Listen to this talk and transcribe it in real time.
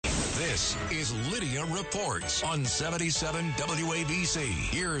This is Lidia Reports on 77 WABC.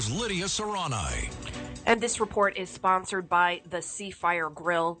 Here's Lydia Serrani. And this report is sponsored by the Seafire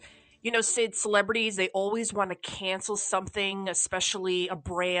Grill. You know, Sid, celebrities, they always want to cancel something, especially a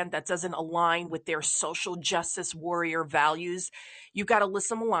brand that doesn't align with their social justice warrior values. You got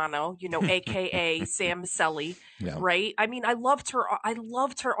Alyssa Milano, you know, a.k.a. Sam Maselli, right? I mean, I loved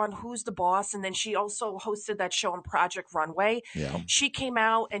her on Who's the Boss, and then she also hosted that show on Project Runway. Yeah. She came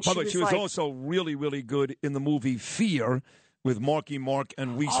out and she was like, also really, really good in the movie Fear with Marky Mark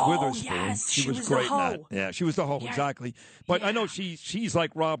and Reese Witherspoon. Yes, she was great in that. Yeah, she was the hoe, exactly. But I know she's like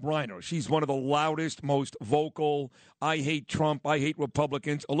Rob Reiner. She's one of the loudest, most vocal, I hate Trump, I hate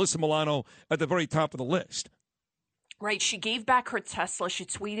Republicans. Alyssa Milano at the very top of the list. Right. She gave back her Tesla. She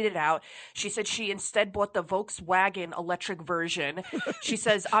tweeted it out. She said she instead bought the Volkswagen electric version. She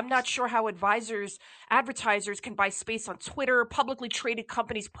says, I'm not sure how advertisers can buy space on Twitter. Publicly traded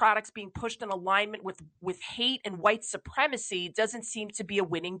companies' products being pushed in alignment with hate and white supremacy doesn't seem to be a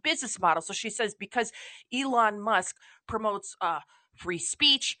winning business model. So she says because Elon Musk promotes free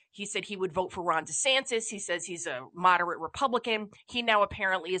speech. He said he would vote for Ron DeSantis. He says he's a moderate Republican. He now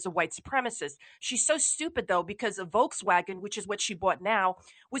apparently is a white supremacist. She's so stupid, though, because a Volkswagen, which is what she bought now,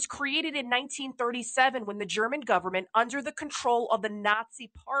 was created in 1937 when the German government, under the control of the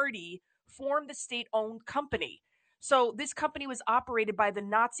Nazi Party, formed the state-owned company. So this company was operated by the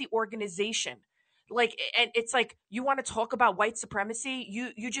Nazi organization. Like, and it's like, you want to talk about white supremacy?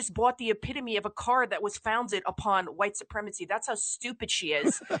 You just bought the epitome of a car that was founded upon white supremacy. That's how stupid she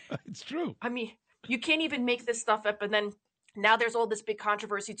is. It's true. I mean, you can't even make this stuff up. And then now there's all this big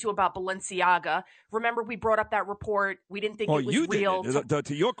controversy, too, about Balenciaga. Remember, we brought up that report. We didn't think it was real.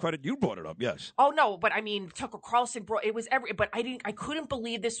 To your credit, you brought it up, yes. Oh, no, but I mean, Tucker Carlson brought it. But I couldn't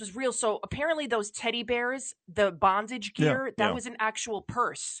believe this was real. So apparently those teddy bears, the bondage gear, that was an actual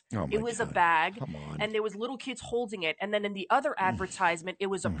purse. It was a bag. Come on. And there was little kids holding it. And then in the other advertisement, it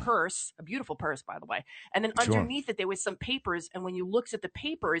was a purse, a beautiful purse, by the way. And then underneath it, there was some papers. And when you looked at the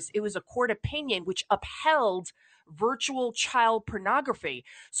papers, it was a court opinion which upheld virtual child pornography.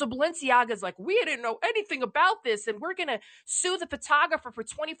 So Balenciaga's like, we didn't know anything about this, and we're going to sue the photographer for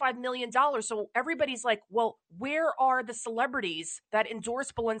 $25 million. So everybody's like, well, where are the celebrities that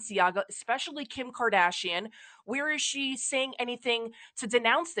endorse Balenciaga, especially Kim Kardashian? Where is she saying anything to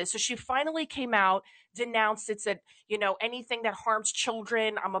denounce this? So she finally came out, denounced it, said, you know, anything that harms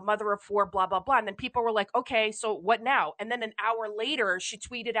children, I'm a mother of 4, blah, blah, blah. And then people were like, okay, so what now? And then an hour later, she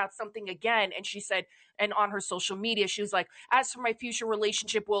tweeted out something again, and she said, and on her social media, she was like, as for my future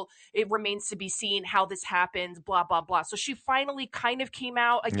relationship, well, it remains to be seen how this happens, blah, blah, blah. So she finally kind of came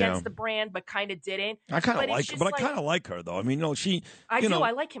out against the brand, but kind of didn't. I kind of like her, though. I mean, no, she... I do.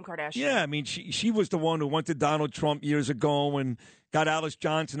 I like Kim Kardashian. Yeah, I mean, she was the one who went to Donald Trump years ago and got Alice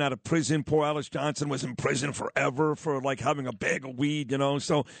Johnson out of prison. Poor Alice Johnson was in prison forever for, like, having a bag of weed, you know.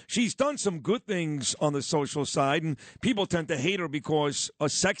 So she's done some good things on the social side, and people tend to hate her because a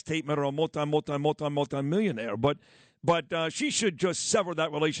sex tape made her a multi-millionaire. But she should just sever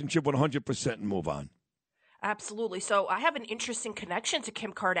that relationship 100% and move on. Absolutely. So I have an interesting connection to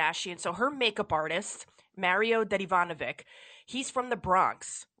Kim Kardashian. So her makeup artist, Mario Dedivanovic, he's from the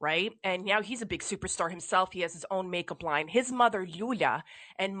Bronx, right? And now he's a big superstar himself. He has his own makeup line. His mother, Yulia,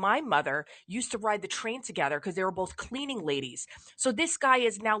 and my mother used to ride the train together because they were both cleaning ladies. So this guy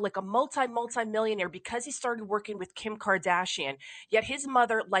is now like a multi-millionaire because he started working with Kim Kardashian. Yet his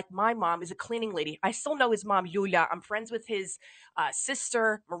mother, like my mom, is a cleaning lady. I still know his mom, Yulia. I'm friends with his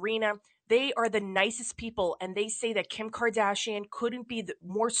sister, Marina. They are the nicest people, and they say that Kim Kardashian couldn't be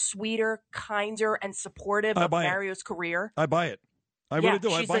more sweeter, kinder, and supportive of Mario's career. I buy it. I really do.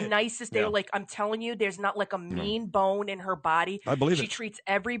 She's the nicest. They're like, I'm telling you, there's not like a mean bone in her body. I believe she treats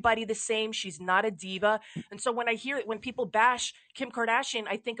everybody the same. She's not a diva. And so when I hear it, when people bash Kim Kardashian,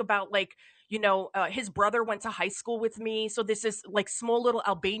 I think about like, you know, his brother went to high school with me. So this is like small little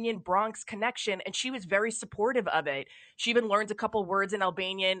Albanian Bronx connection. And she was very supportive of it. She even learned a couple words in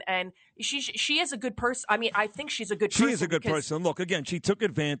Albanian. And she is a good person. I mean, I think she's a good person. She is a good person. Look, again, she took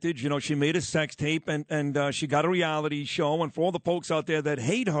advantage. You know, she made a sex tape and she got a reality show. And for all the folks out there that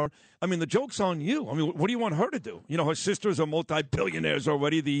hate her, I mean, the joke's on you. I mean, what do you want her to do? You know, her sisters are multi-billionaires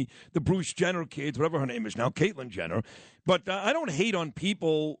already, the Bruce Jenner kids, whatever her name is now, Caitlyn Jenner. But I don't hate on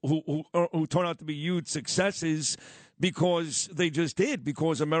people who turn out to be huge successes because they just did,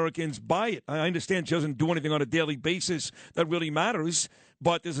 because Americans buy it. I understand she doesn't do anything on a daily basis that really matters,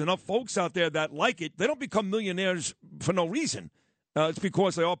 but there's enough folks out there that like it. They don't become millionaires for no reason. It's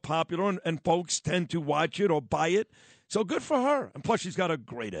because they are popular and folks tend to watch it or buy it. So good for her. And plus, she's got a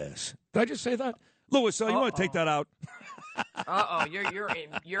great ass. Did I just say that? Louis, you want to take that out? Uh-oh,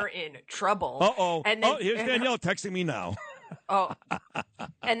 you're in trouble. Uh-oh. And then, here's Danielle texting me now. Oh,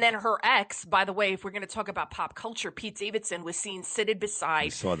 and then her ex, by the way, if we're going to talk about pop culture, Pete Davidson was seen seated beside I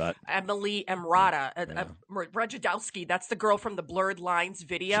saw that. Emily Emrata, Ratajkowski. That's the girl from the Blurred Lines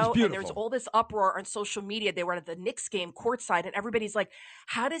video. She's and there's all this uproar on social media. They were at the Knicks game courtside, and everybody's like,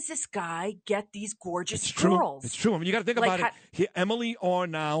 how does this guy get these gorgeous girls? It's true. I mean, you got to think about it. Emily R.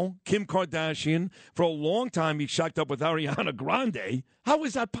 now, Kim Kardashian. For a long time, he shacked up with Ariana Grande. How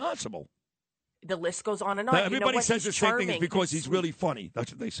is that possible? The list goes on and on. Now, everybody says he's the same thing is because he's he's really funny.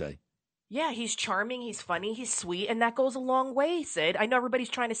 That's what they say. Yeah, he's charming, he's funny, he's sweet, and that goes a long way, Sid. I know everybody's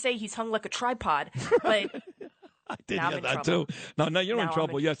trying to say he's hung like a tripod, but I did now hear that too. No, you're in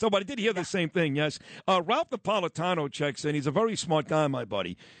trouble. Yes. So, but I did hear the same thing. Yes. Ralph Napolitano checks in. He's a very smart guy, my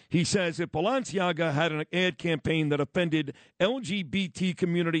buddy. He says if Balenciaga had an ad campaign that offended LGBT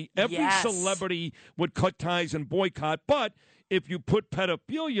community, every celebrity would cut ties and boycott. But if you put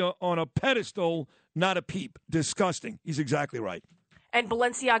pedophilia on a pedestal, not a peep. Disgusting. He's exactly right. And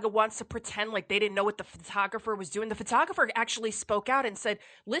Balenciaga wants to pretend like they didn't know what the photographer was doing. The photographer actually spoke out and said,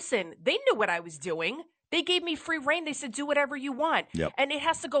 listen, they knew what I was doing. They gave me free reign. They said, do whatever you want. Yep. And it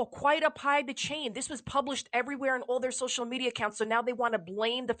has to go quite up high the chain. This was published everywhere in all their social media accounts. So now they want to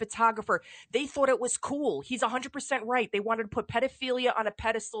blame the photographer. They thought it was cool. He's 100% right. They wanted to put pedophilia on a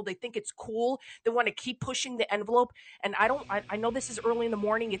pedestal. They think it's cool. They want to keep pushing the envelope. And I know this is early in the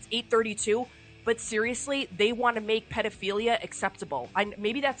morning. It's 8:32. But seriously, they want to make pedophilia acceptable.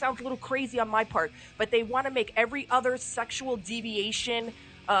 Maybe that sounds a little crazy on my part, but they want to make every other sexual deviation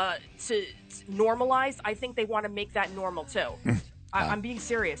to normalize. I think they want to make that normal too. I'm being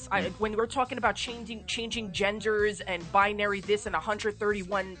serious. When we're talking about changing genders and binary this and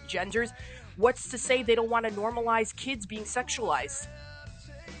 131 genders, what's to say they don't want to normalize kids being sexualized?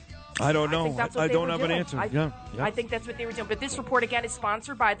 I don't know. I don't have an answer. I think that's what they were doing. But this report, again, is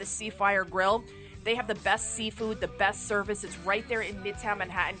sponsored by the Seafire Grill. They have the best seafood, the best service. It's right there in Midtown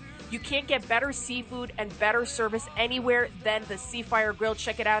Manhattan. You can't get better seafood and better service anywhere than the Seafire Grill.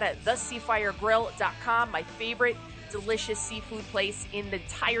 Check it out at theseafiregrill.com. My favorite delicious seafood place in the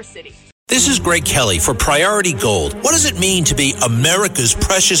entire city. This is Greg Kelly for Priority Gold. What does it mean to be America's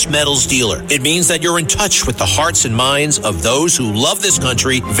precious metals dealer? It means that you're in touch with the hearts and minds of those who love this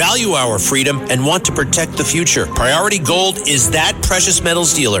country, value our freedom, and want to protect the future. Priority Gold is that precious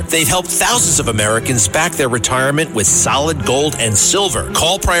metals dealer. They've helped thousands of Americans back their retirement with solid gold and silver.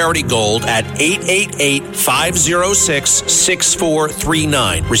 Call Priority Gold at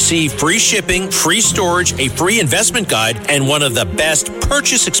 888-506-6439. Receive free shipping, free storage, a free investment guide, and one of the best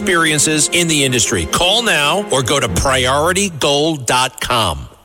purchase experiences in the industry. Call now or go to PriorityGold.com.